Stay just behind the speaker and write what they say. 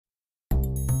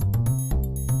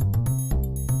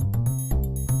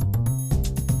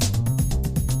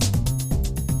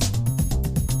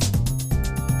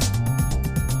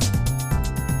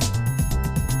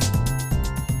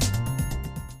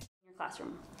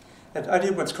And I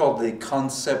did what's called the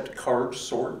concept card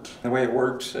sort. The way it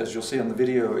worked, as you'll see on the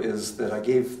video, is that I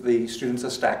gave the students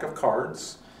a stack of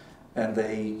cards, and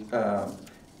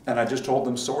I just told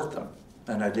them sort them,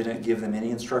 and I didn't give them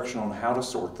any instruction on how to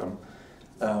sort them.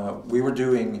 We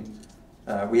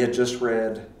had just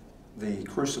read the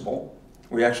Crucible.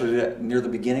 We actually did it near the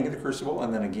beginning of the Crucible,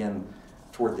 and then again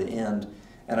toward the end.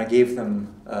 And I gave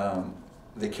them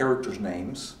the characters'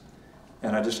 names,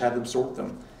 and I just had them sort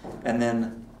them. And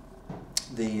then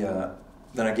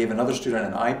I gave another student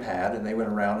an iPad, and they went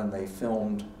around and they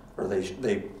filmed, or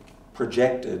they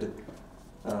projected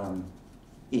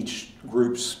each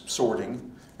group's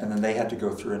sorting, and then they had to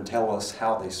go through and tell us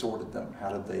how they sorted them.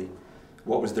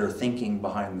 What was their thinking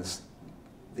behind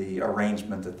the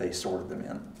arrangement that they sorted them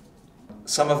in.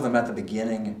 Some of them at the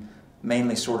beginning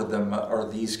mainly sorted them, are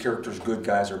these characters good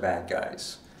guys or bad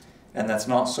guys? And that's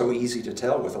not so easy to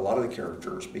tell with a lot of the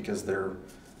characters, because they're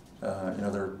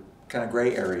kind of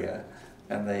gray area,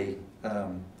 and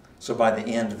so by the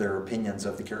end their opinions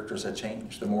of the characters had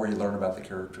changed the more you learn about the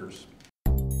characters.